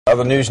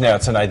Other news now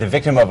tonight, the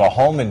victim of a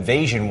home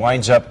invasion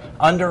winds up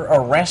under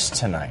arrest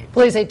tonight.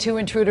 Police say 2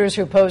 intruders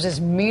who pose as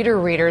meter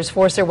readers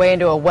forced their way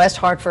into a West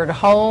Hartford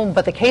home,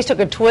 but the case took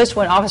a twist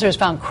when officers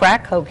found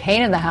crack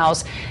cocaine in the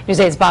house. News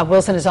 8's Bob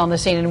Wilson is on the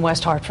scene in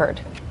West Hartford.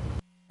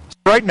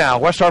 Right now,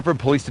 West Hartford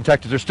police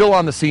detectives are still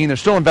on the scene. They're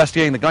still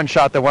investigating the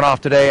gunshot that went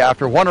off today.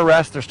 After one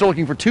arrest, they're still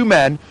looking for 2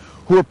 men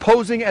who were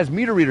posing as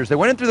meter readers. They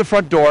went in through the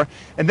front door,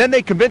 and then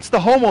they convinced the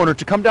homeowner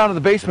to come down to the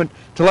basement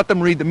to let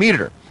them read the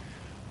meter.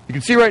 You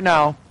can see right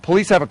now,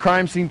 police have a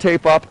crime scene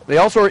tape up. They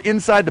also are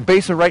inside the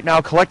basement right now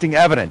collecting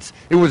evidence.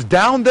 It was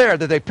down there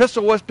that they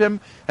pistol whipped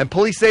him, and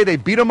police say they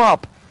beat him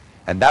up.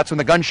 And that's when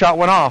the gunshot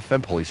went off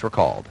and police were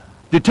called.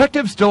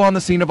 Detectives still on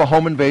the scene of a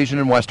home invasion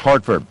in West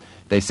Hartford.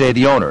 They say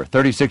the owner,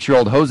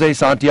 36-year-old Jose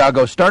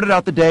Santiago, started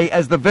out the day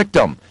as the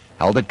victim,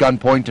 held at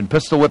gunpoint and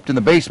pistol whipped in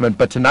the basement,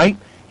 but tonight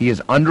he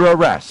is under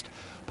arrest.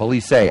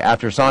 Police say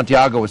after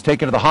Santiago was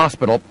taken to the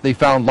hospital, they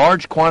found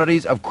large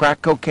quantities of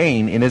crack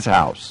cocaine in his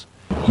house.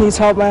 He's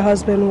helped my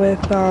husband with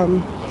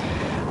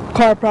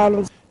car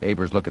problems.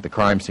 Neighbors look at the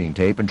crime scene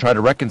tape and try to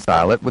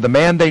reconcile it with a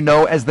man they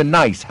know as the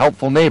nice,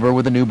 helpful neighbor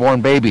with a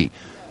newborn baby.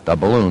 The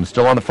balloons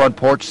still on the front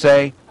porch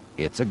say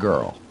it's a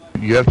girl.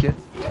 You have kids?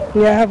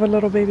 Yeah, I have a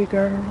little baby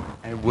girl.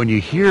 And when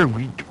you hear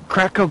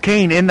crack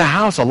cocaine in the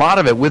house, a lot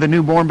of it with a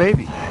newborn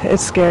baby.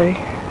 It's scary.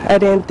 I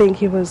didn't think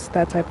he was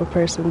that type of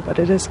person, but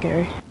it is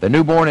scary. The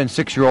newborn and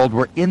 6-year-old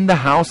were in the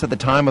house at the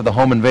time of the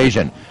home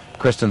invasion.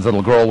 Kristen's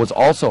little girl was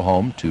also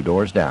home 2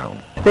 doors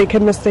down. They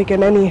could mistake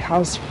any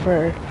house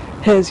for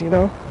his, you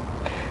know,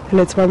 and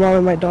it's my mom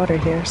and my daughter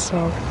here,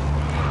 so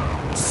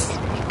it's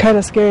kind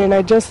of scary. And I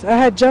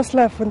had just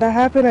left. When that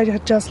happened, I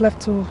had just left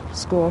to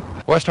school.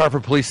 West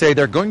Hartford police say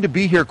they're going to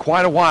be here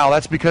quite a while.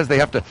 That's because they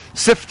have to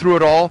sift through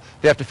it all.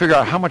 They have to figure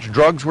out how much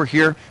drugs were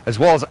here, as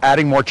well as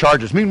adding more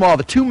charges. Meanwhile,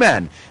 the 2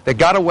 men that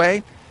got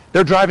away,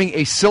 they're driving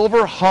a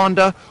silver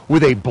Honda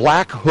with a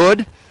black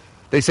hood.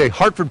 They say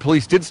Hartford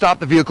police did stop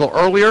the vehicle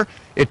earlier.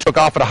 It took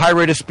off at a high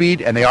rate of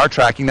speed, and they are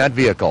tracking that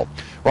vehicle.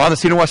 We're on the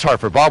scene in West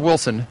Hartford. Bob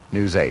Wilson,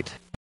 News 8.